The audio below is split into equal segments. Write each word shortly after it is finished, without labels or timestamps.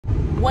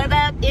What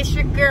up? It's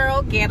your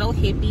girl, Ghetto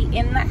Hippie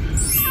in the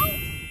house.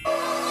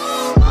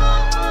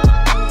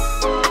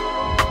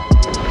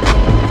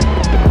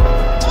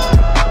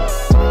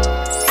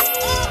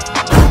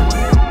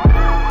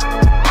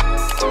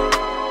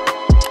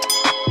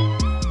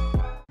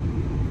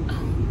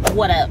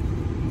 What up?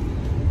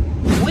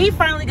 We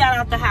finally got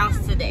out the house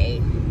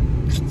today.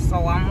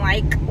 So I'm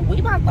like, we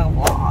about to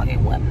vlog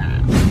and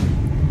whatnot.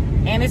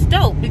 And it's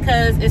dope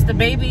because it's the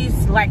baby's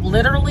like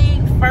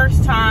literally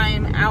first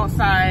time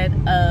outside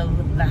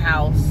of the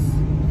house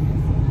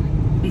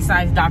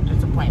besides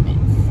doctor's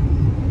appointments.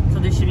 So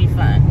this should be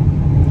fun.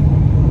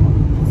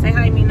 Say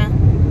hi, Mina.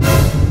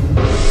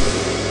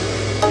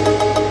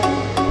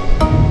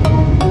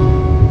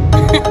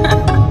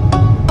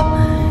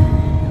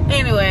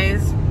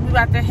 Anyways, we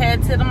about to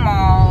head to the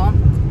mall.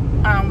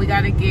 We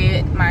gotta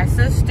get my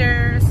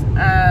sisters,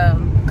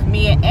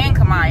 Kamia and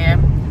Kamaya.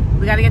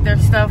 We gotta get their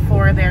stuff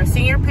for their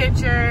senior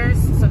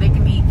pictures so they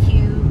can be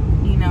cute,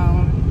 you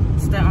know,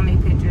 stunt on their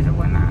pictures or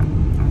whatnot.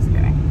 I'm just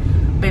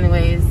kidding. But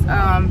anyways,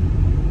 all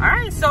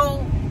right,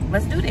 so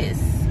let's do this.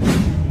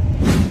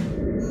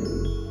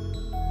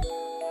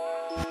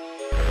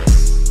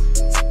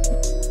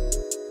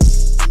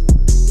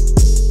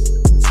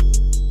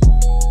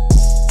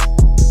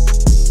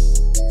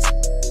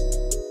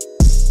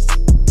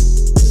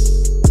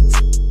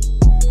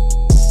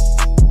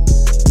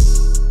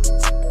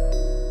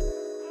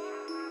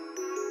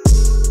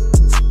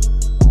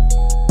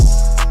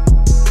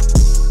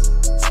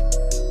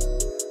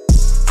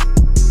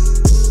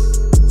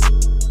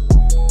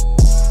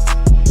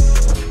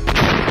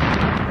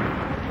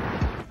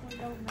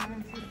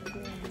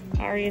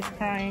 Aria's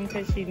crying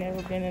because she's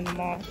never been in the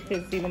mall. She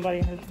couldn't see nobody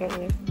in her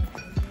stroller.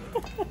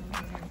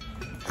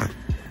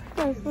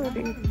 That's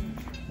funny.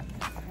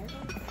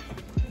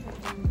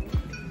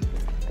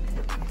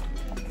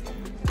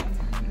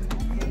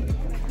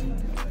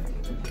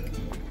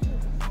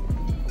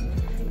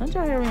 Don't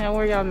y'all hear me? I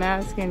wear y'all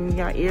mask and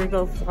y'all ear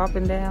go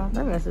flopping down.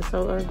 That mess is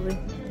so ugly.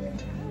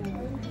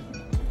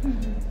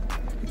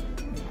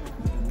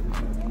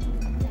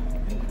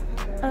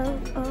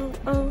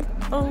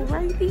 Oh,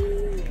 righty.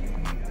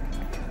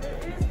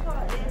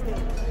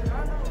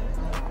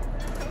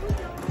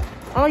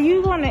 Oh,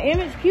 you going to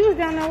Image? Q is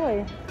down that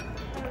way.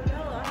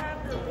 No, I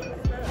have the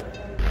links up.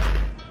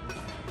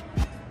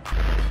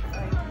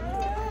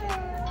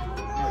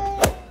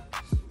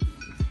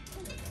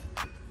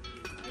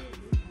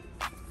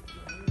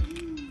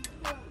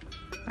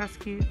 That's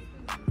cute.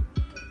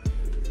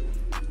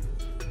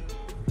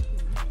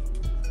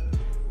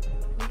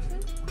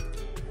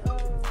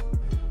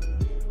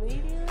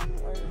 Medium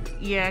or?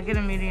 Yeah, get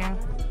a medium.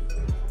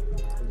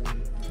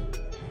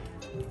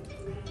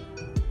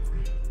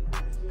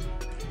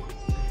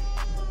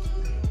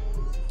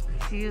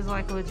 She is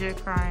like legit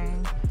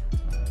crying.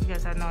 You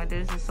guys have no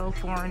idea. This is so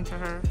foreign to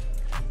her.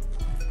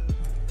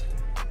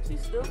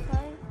 She's still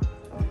crying?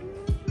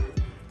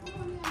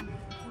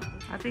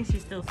 I think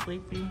she's still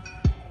sleepy.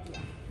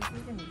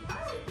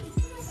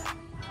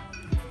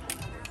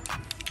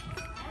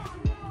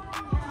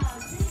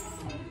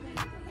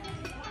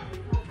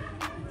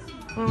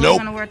 What are we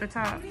gonna wear at the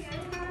top?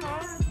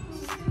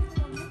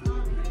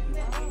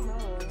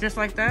 Just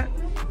like that?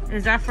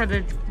 Is that for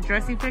the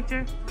dressy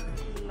picture?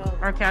 No.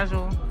 Or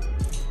casual?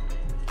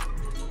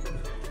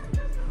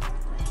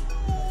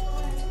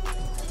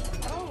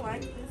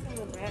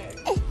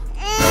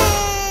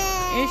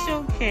 It's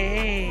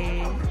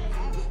okay.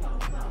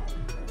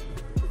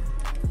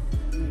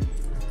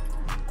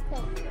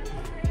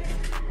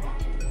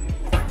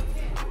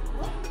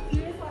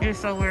 It's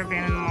so weird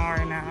being in the mall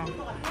right now.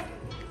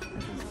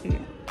 This is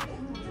cute.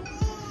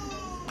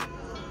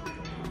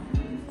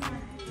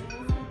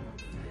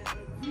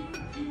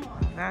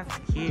 That's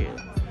cute.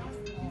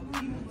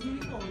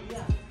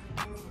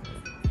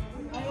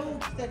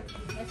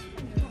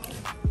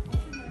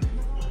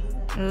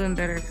 It would have been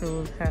better if it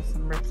would have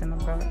some rips in the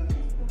back.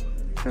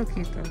 So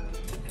cute though.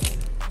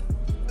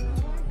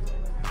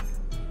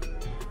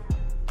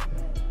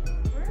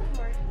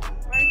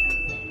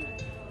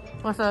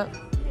 What's up?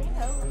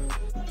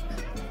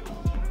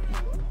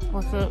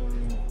 What's up?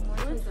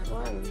 Which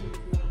one?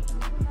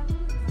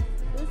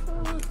 This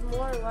one looks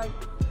more like...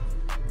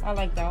 I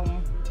like that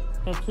one.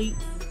 The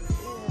pleats.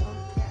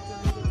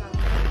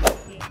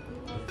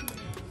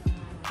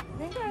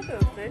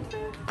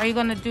 Are you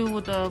gonna do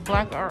with the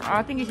black, or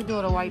I think you should do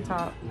with a white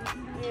top?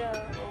 Yeah,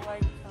 a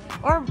white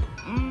top. Or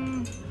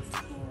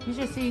you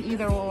should see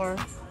either or.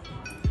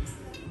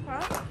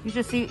 Huh? You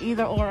should see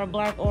either or, a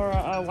black or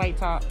a white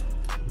top.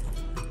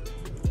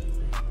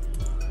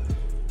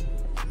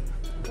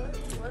 What is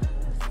this?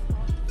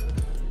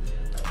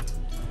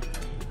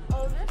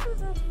 Oh, this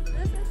is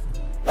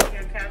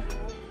Your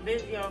casual,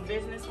 your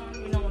business one.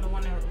 You know when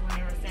when they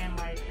were saying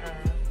like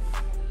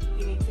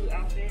you need 2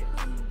 outfits,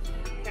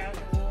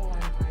 casual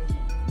and like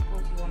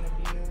what you want to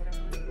be or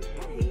whatever.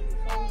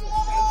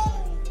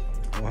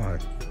 Why?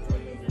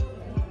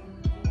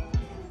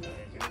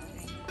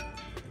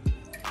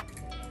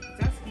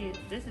 That's cute.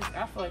 This is. I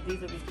feel like these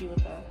would be cute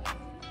with that.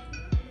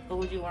 But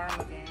would you wear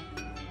them again?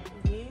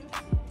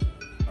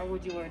 Or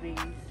would you wear these?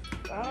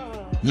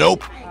 Oh.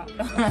 Nope.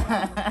 Those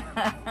are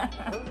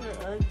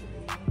ugly.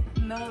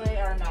 No, they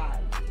are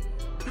not.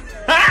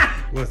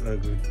 What's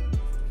ugly?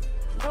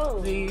 Oh.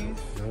 These.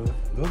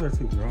 Those are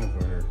too grown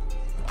for her.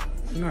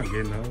 She's not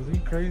getting those. Are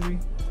you crazy?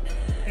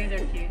 These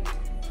are cute.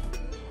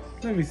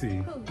 Let me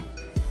see.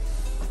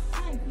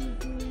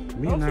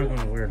 Me not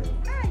gonna wear those.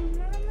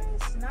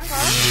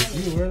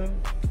 You wear those?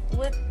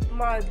 With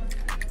my.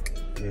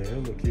 Yeah,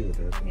 it'll look cute with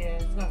that. Yeah,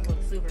 it's gonna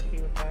look super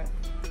cute with that.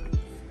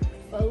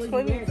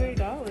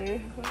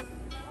 $23.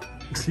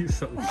 She's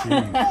so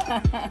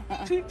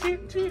cheap.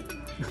 Cheap.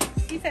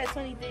 She said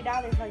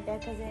 $23 like that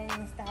because it ain't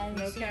in style.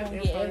 No She cap, gonna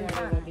they'll get probably every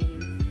have time.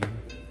 these.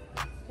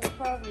 It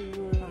probably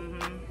would.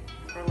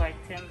 For like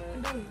 $10.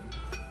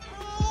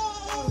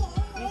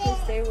 You can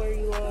stay where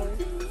you are.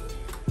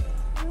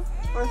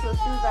 Or some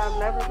shoes that I'm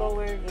never gonna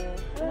wear again.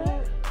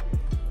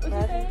 What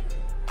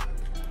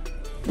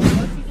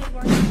you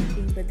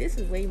say? But this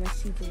is way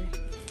much cheaper.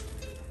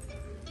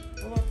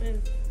 What about this?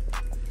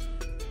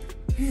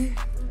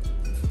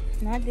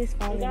 Not this You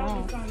falling gotta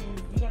off. do something.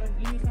 You gotta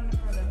give me something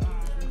for the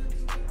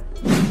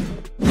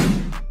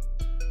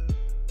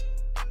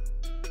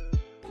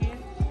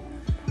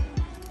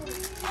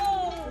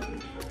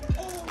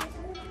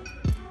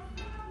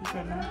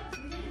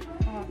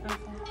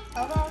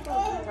How about I go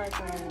do like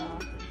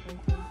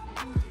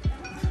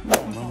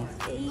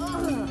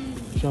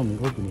Show me,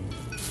 open it.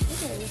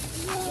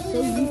 so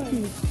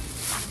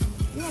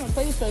you want to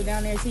play so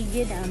down there till you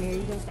get down there,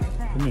 you gonna start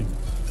crying. Come here.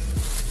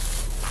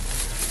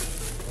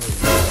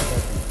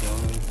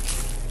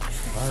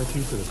 RIP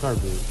to the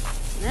carpet.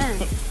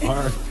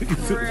 RIP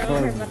to the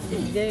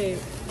carpet. Dead.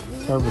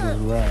 Carpet is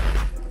wrapped.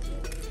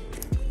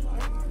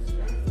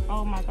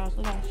 Oh my gosh,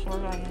 look how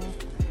short I am.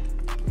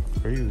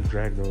 Girl, you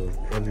drag those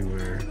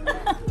everywhere.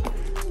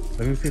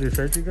 Let me see the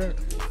shirt you got.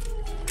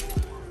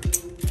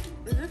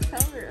 Is this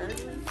color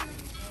ugly?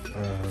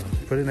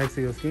 Put it next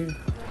to your skin.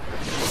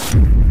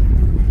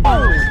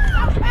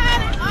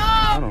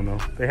 I don't know.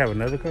 They have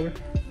another color?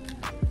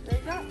 They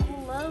got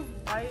love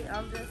white.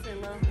 I'm just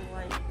in love with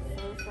white.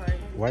 So it's like,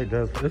 White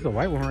does. There's a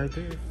white one right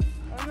there.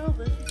 I know,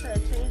 but she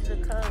said change the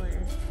color.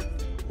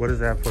 What is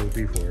that supposed to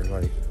be for?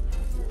 Like,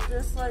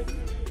 Just like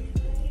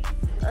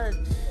a.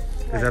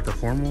 is that the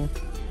formal?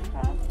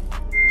 Huh?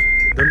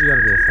 Don't you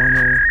gotta do a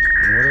formal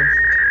and what else?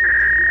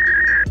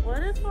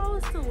 What if I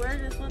was to wear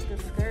this with the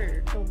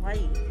skirt, the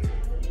white?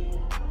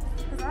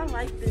 Because I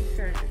like this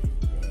shirt.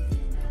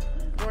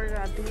 Or did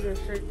I do the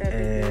shirt that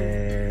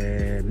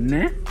they did?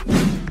 Nah.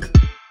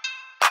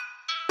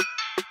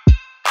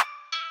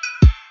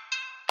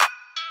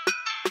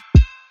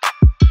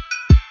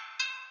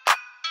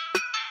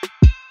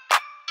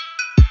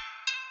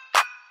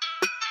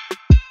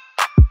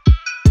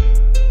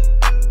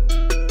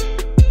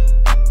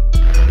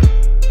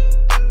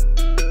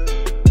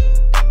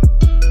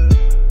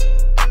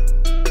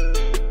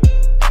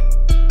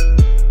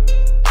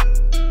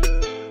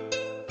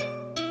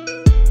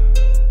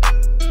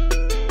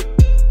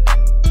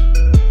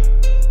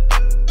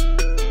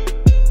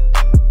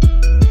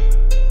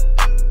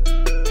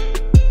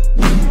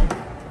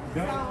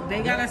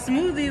 They got a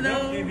smoothie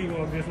though. Don't you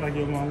walk just like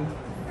your mama?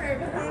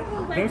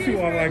 Don't you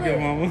walk like your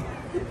mama?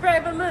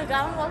 Right, but look,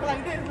 I don't walk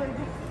like this. Look.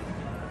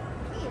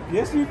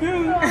 Yes, you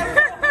do.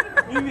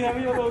 You be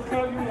having your little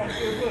cup, you like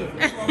this. Look.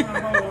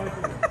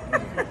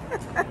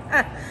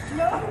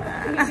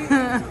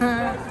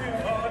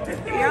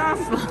 Y'all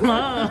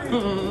slow.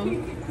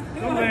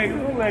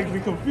 Them legs be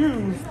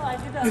confused. Like,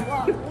 you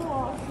gotta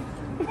walk.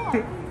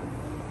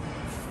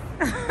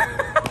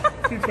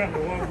 She trying to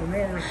walk the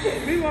north.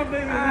 Be my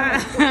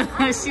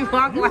baby. She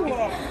walk like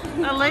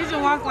Elijah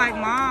walk like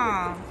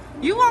mom.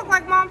 You walk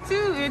like mom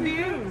too,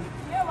 India.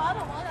 Yeah, well, I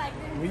don't walk like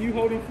this. When you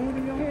holding food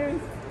in your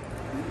hands?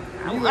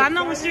 I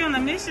know when she on a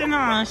mission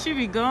on, she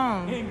be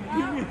gone. Hey,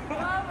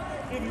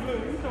 look,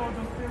 you saw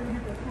them staring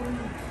at the food.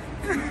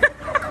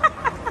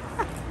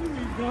 You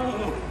be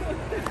gone.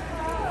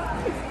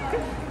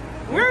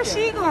 Where is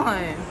she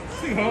going?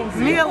 She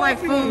hungry. Mia like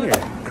food.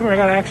 Come here, I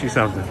gotta ask you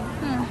something.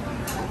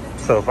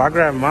 So if I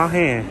grab my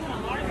hand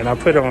and I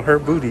put it on her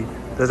booty,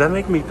 does that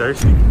make me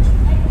thirsty?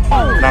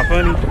 Not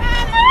funny?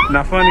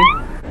 Not funny?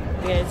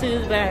 Yeah,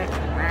 two's back.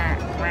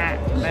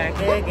 Back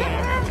again.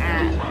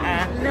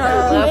 No,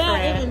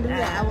 yeah, can do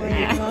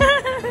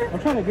that. I'm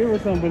trying to give her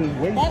something, but it's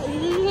way. You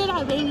hear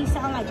that baby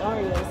sound like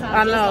Oreo? Sound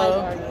I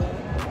know. Just like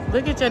Oreo.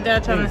 Look at your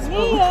dad trying to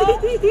spoon.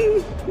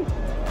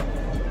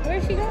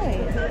 Where's she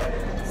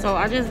going? So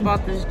I just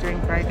bought this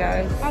drink, right,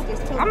 guys? I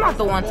just told I'm not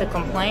the one to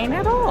complain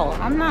at all.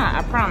 I'm not,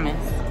 I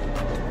promise.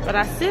 But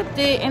I sipped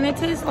it and it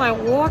tastes like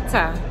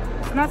water.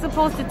 It's not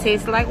supposed to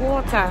taste like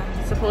water.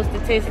 It's supposed to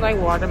taste like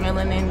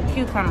watermelon and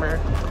cucumber.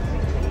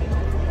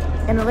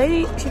 And the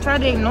lady, she tried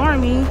to ignore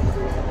me.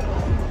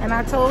 And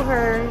I told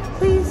her,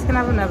 please, can I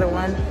have another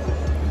one?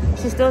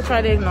 She still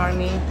tried to ignore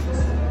me.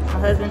 My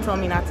husband told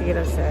me not to get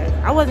upset.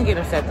 I wasn't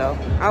getting upset though.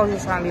 I was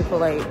just trying to be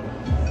polite.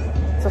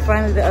 So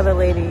finally the other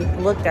lady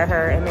looked at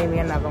her and made me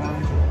another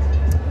one.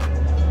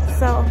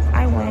 So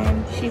I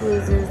win, she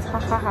loses, ha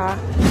ha ha.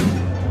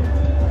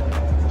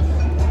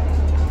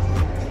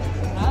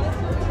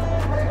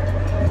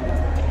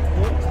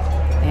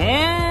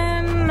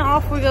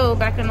 off we go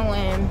back in the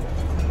wind.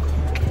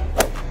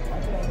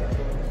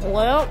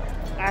 Well,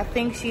 I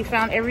think she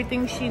found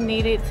everything she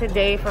needed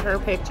today for her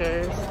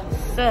pictures.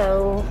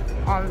 So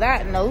on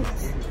that note,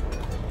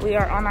 we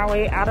are on our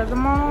way out of the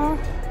mall.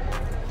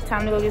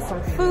 Time to go get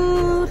some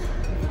food,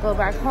 go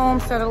back home,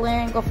 settle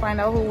in, go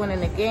find out who won in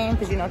the game,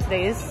 because you know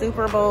today is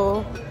Super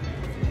Bowl.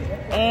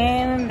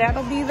 And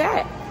that'll be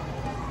that.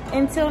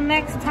 Until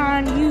next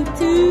time,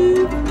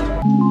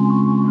 YouTube.